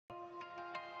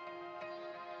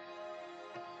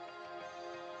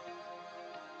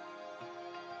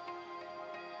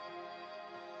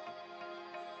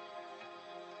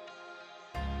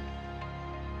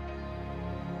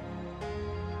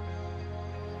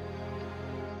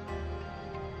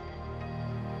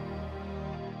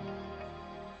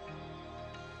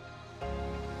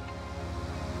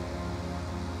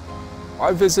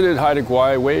I visited Haida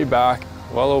Gwaii way back,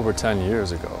 well over 10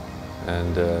 years ago,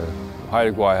 and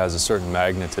Haida Gwaii has a certain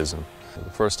magnetism.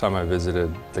 The first time I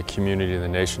visited the community and the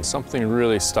nation, something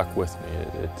really stuck with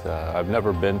me. I've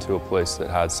never been to a place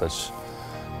that had such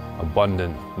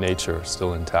abundant nature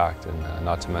still intact, and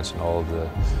not to mention all of the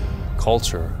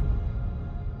culture.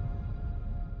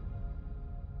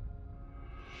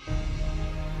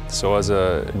 So as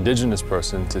an Indigenous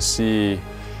person, to see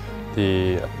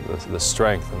the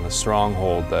strength and the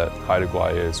stronghold that Haida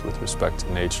Gwaii is with respect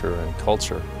to nature and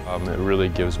culture, it really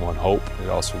gives one hope. It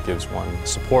also gives one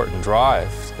support and drive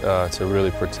to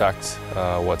really protect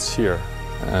what's here,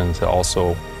 and to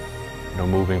also,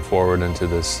 moving forward into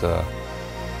this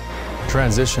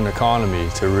transition economy,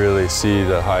 to really see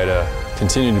the Haida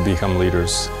continue to become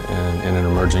leaders in an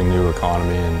emerging new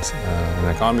economy, and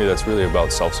an economy that's really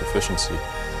about self-sufficiency.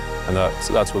 And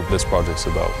that's what this project's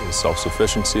about, is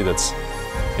self-sufficiency that's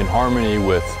in harmony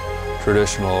with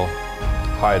traditional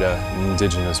Haida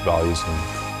Indigenous values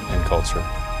and culture.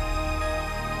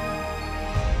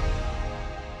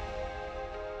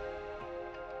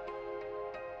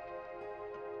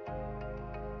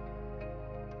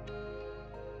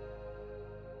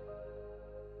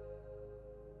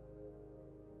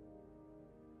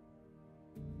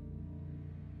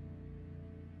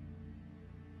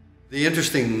 The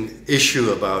interesting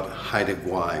issue about Haida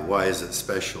Gwaii, why is it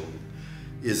special,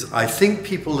 is I think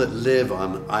people that live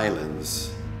on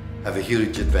islands have a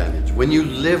huge advantage. When you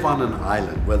live on an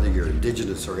island, whether you're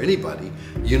Indigenous or anybody,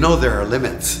 you know there are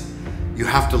limits. You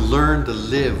have to learn to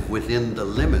live within the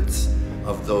limits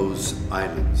of those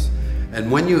islands. And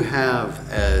when you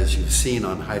have, as you've seen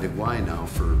on Haida Gwaii now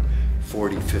for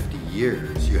 40, 50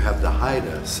 years, you have the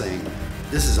Haida saying,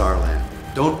 this is our land.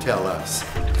 Don't tell us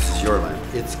this is your land,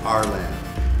 it's our land.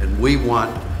 And we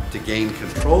want to gain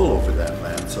control over that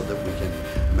land so that we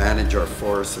can manage our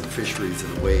forests and fisheries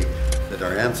in a way that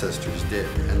our ancestors did.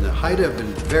 And the Haida have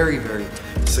been very, very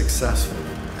successful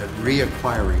at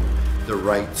reacquiring the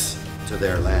rights to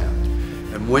their land.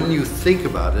 And when you think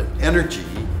about it, energy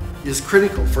is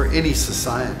critical for any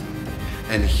society.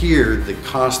 And here, the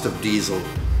cost of diesel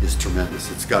is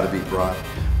tremendous. It's got to be brought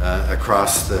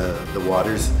across the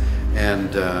waters.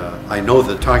 And I know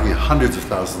they're talking hundreds of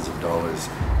thousands of dollars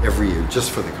every year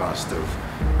just for the cost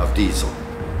of diesel.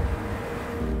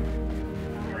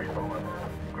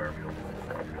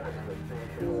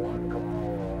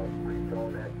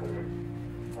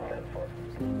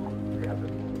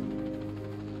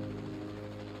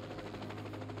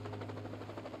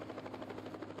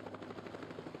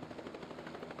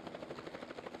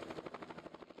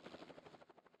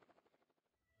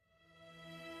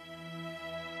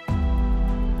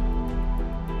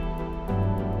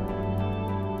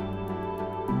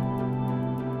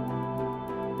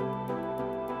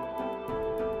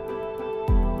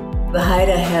 The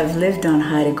Haida have lived on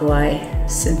Haida Gwaii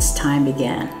since time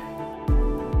began.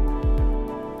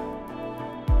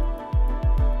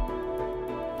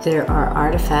 There are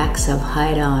artifacts of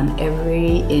Haida on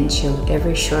every inch of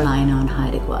every shoreline on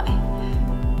Haida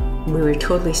Gwaii. We were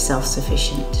totally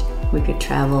self-sufficient. We could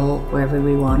travel wherever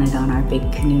we wanted on our big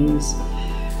canoes.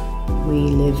 We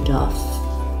lived off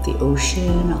the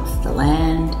ocean, off the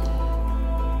land.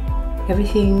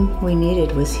 Everything we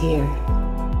needed was here.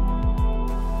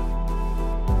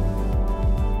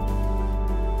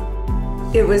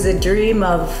 It was a dream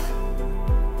of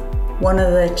one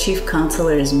of the chief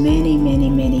councillors many, many,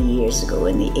 many years ago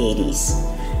in the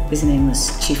 80s. His name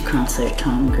was Chief Councillor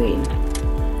Tom Green.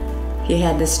 He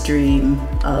had this dream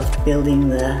of building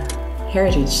the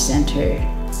Heritage Centre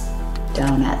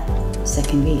down at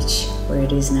Second Beach, where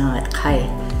it is now at Kai.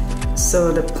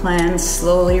 So the plan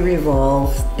slowly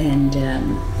revolved, and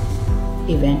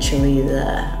eventually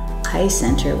the Kai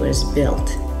Centre was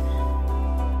built.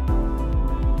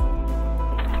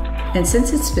 And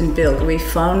since it's been built, we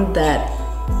found that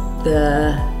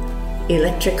the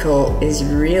electrical is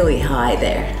really high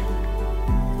there.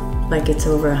 Like it's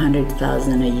over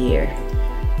 100,000 a year.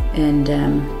 And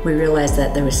we realized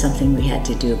that there was something we had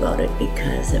to do about it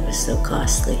because it was so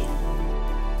costly.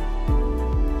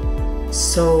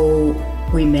 So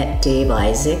we met Dave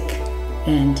Isaac,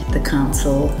 and the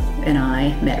council and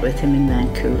I met with him in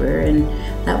Vancouver, and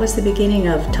that was the beginning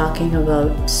of talking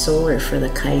about solar for the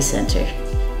Kai Centre.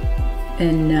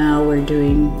 And now we're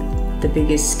doing the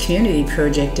biggest community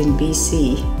project in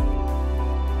BC.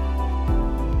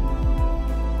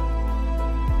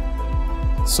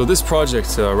 So this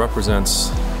project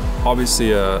represents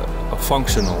obviously a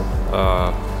functional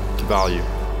value,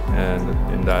 and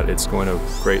in that it's going to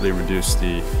greatly reduce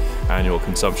the annual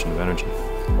consumption of energy.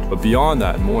 But beyond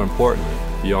that, and more importantly,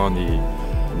 beyond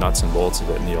the nuts and bolts of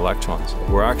it and the electrons.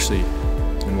 We're actually,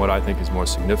 and what I think is more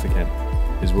significant,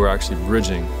 is we're actually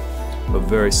bridging a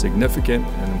very significant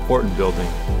and important building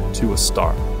to a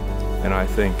star. And I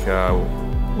think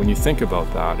when you think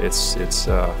about that, it's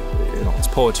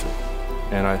poetry.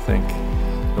 And I think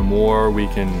the more we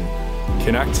can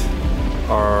connect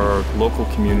our local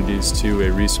communities to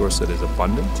a resource that is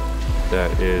abundant,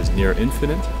 that is near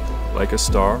infinite, like a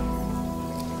star,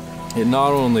 it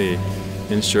not only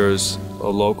ensures a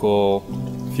local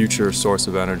future source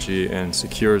of energy and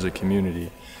secures a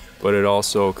community, but it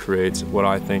also creates what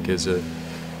I think is a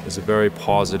very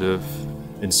positive,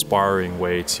 inspiring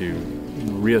way to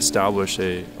reestablish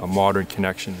a modern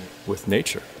connection with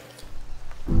nature.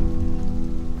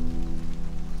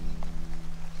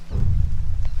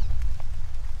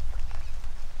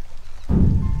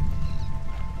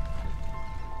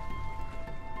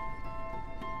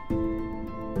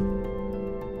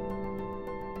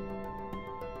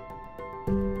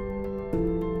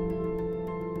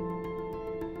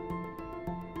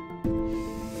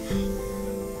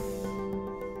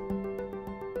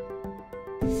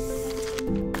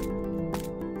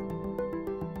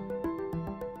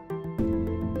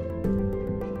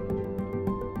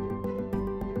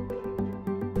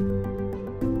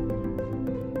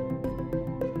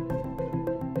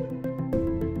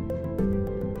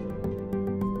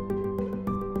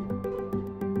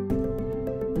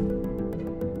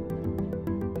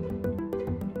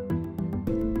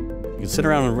 You can sit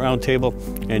around a round table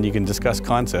and you can discuss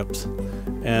concepts,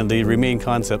 and the remaining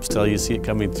concepts till you see it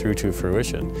coming through to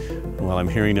fruition. And while I'm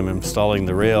hearing them installing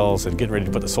the rails and getting ready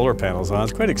to put the solar panels on,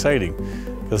 it's quite exciting.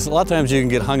 Because a lot of times you can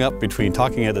get hung up between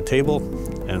talking at the table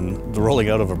and the rolling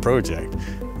out of a project.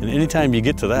 And anytime you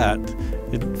get to that,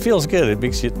 it feels good. It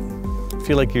makes you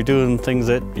feel like you're doing things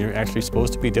that you're actually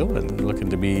supposed to be doing, looking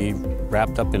to be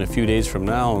wrapped up in a few days from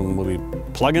now, and we'll be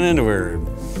plugging into her.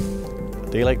 A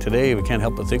day like today, we can't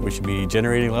help but think we should be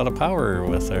generating a lot of power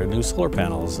with our new solar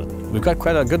panels. We've got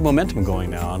quite a good momentum going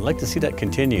now. I'd like to see that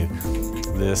continue.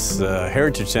 This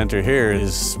Heritage Center here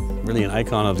is really an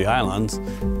icon of the islands.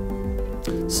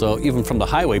 So even from the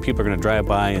highway, people are going to drive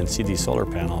by and see these solar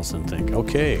panels and think,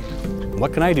 okay,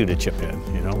 what can I do to chip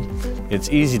in? You know, it's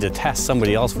easy to task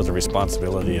somebody else with the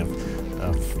responsibility of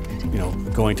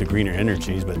going to greener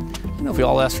energies, but if we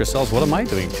all ask ourselves, what am I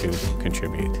doing to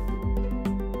contribute?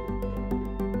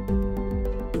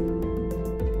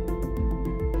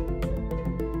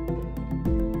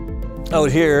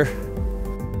 Out here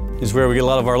is where we get a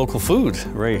lot of our local food,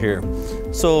 right here.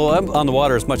 So I'm on the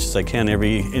water as much as I can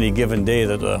any given day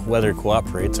that the weather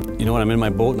cooperates. You know, when I'm in my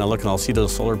boat and I look and I'll see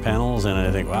those solar panels and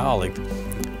I think, wow, like,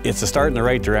 it's a start in the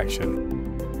right direction.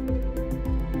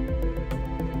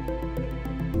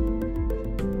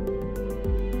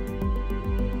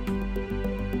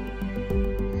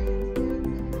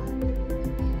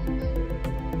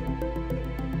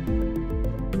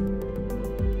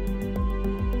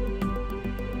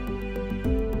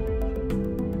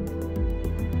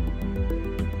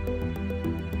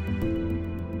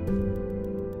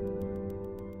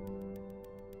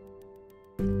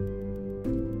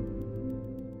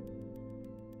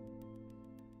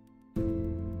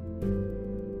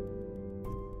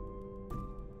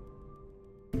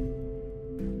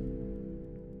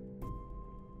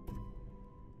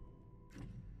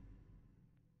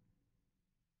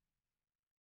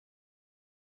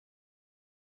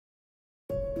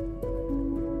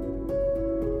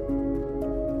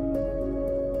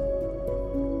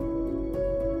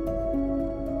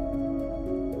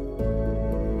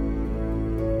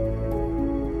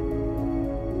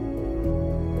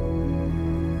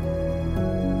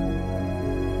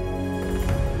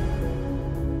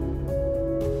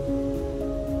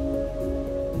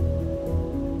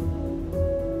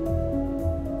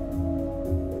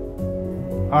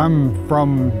 I'm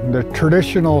from the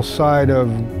traditional side of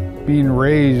being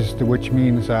raised, which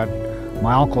means that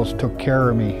my uncles took care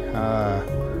of me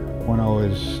when I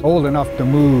was old enough to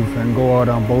move and go out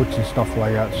on boats and stuff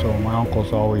like that. So my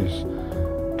uncles always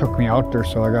took me out there,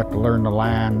 so I got to learn the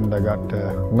land. I got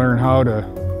to learn how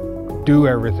to do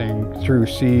everything through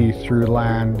sea, through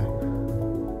land.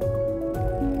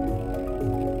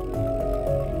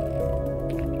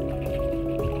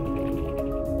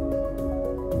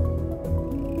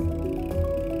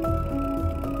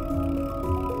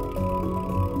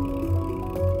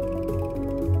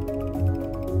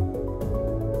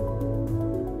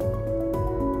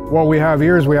 What we have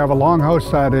here is we have a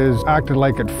longhouse that is acted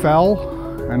like it fell,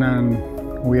 and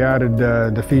then we added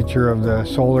the feature of the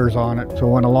solars on it. So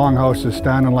when a longhouse is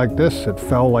standing like this, it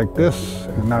fell like this,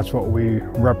 and that's what we're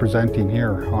representing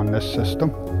here on this system.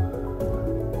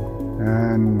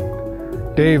 And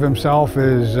Dave himself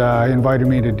is invited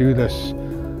me to do this.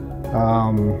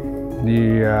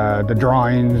 The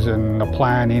drawings and the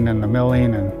planning and the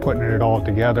milling and putting it all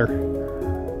together.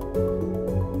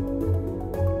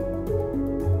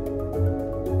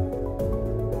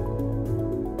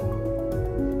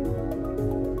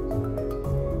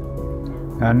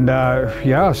 And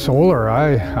yeah, solar,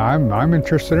 I'm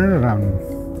interested in it. I'm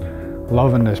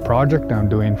loving this project I'm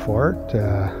doing for it.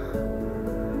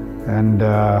 And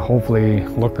hopefully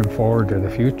looking forward to the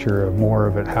future of more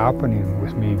of it happening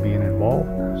with me being involved.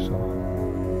 So.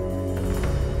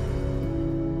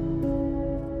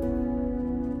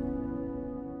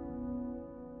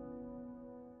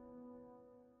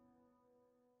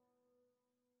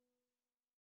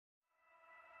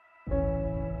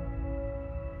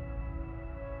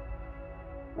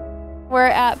 We're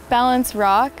at Balance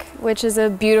Rock, which is a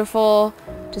beautiful,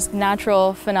 just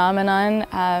natural phenomenon,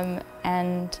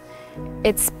 and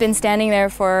it's been standing there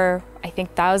for, I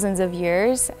think, thousands of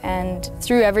years, and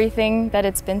through everything that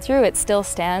it's been through, it still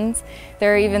stands.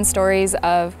 There are even stories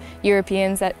of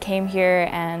Europeans that came here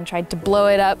and tried to blow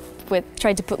it up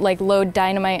tried to put load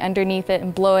dynamite underneath it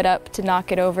and blow it up to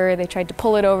knock it over. They tried to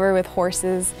pull it over with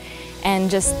horses, and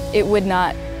just, it would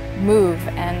not move.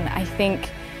 And I think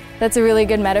that's a really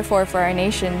good metaphor for our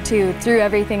nation too. Through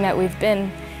everything that we've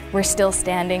been, we're still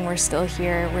standing, we're still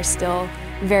here, we're still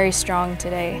very strong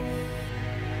today.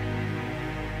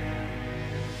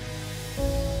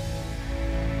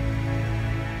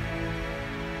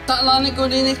 Ta'lani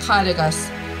gulini kharigas,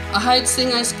 ahait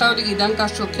singa skaudigi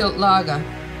dankasho kilt laga.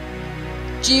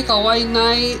 Jiigawaay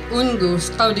Naay Unguu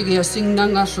skaudigi sing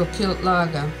dangasho kilt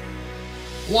laga.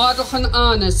 Wadohan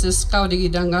anes is skaudigi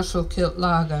dangasho kilt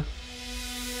laga.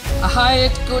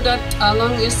 Ahayat gudat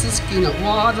alang isiskina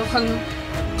wadohan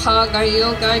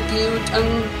pagayil gai giut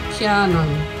ang pianon.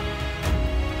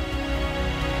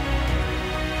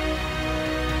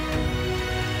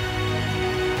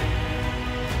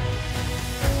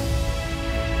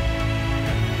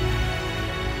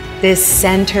 This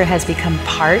center has become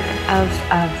part of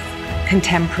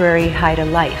contemporary Haida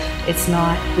life. It's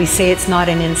not, we say it's not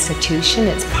an institution,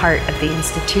 it's part of the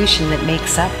institution that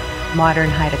makes up modern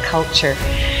Haida culture.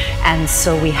 And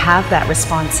so we have that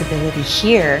responsibility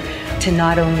here to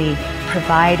not only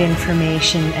provide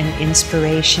information and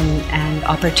inspiration and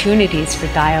opportunities for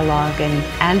dialogue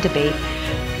and debate,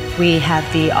 we have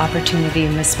the opportunity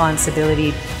and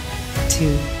responsibility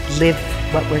to live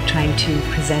what we're trying to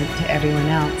present to everyone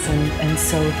else. And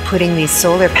so putting these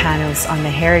solar panels on the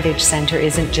Heritage Center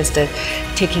isn't just a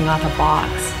ticking off a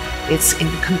box. It's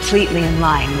completely in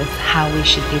line with how we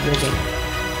should be living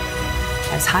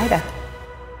as Haida.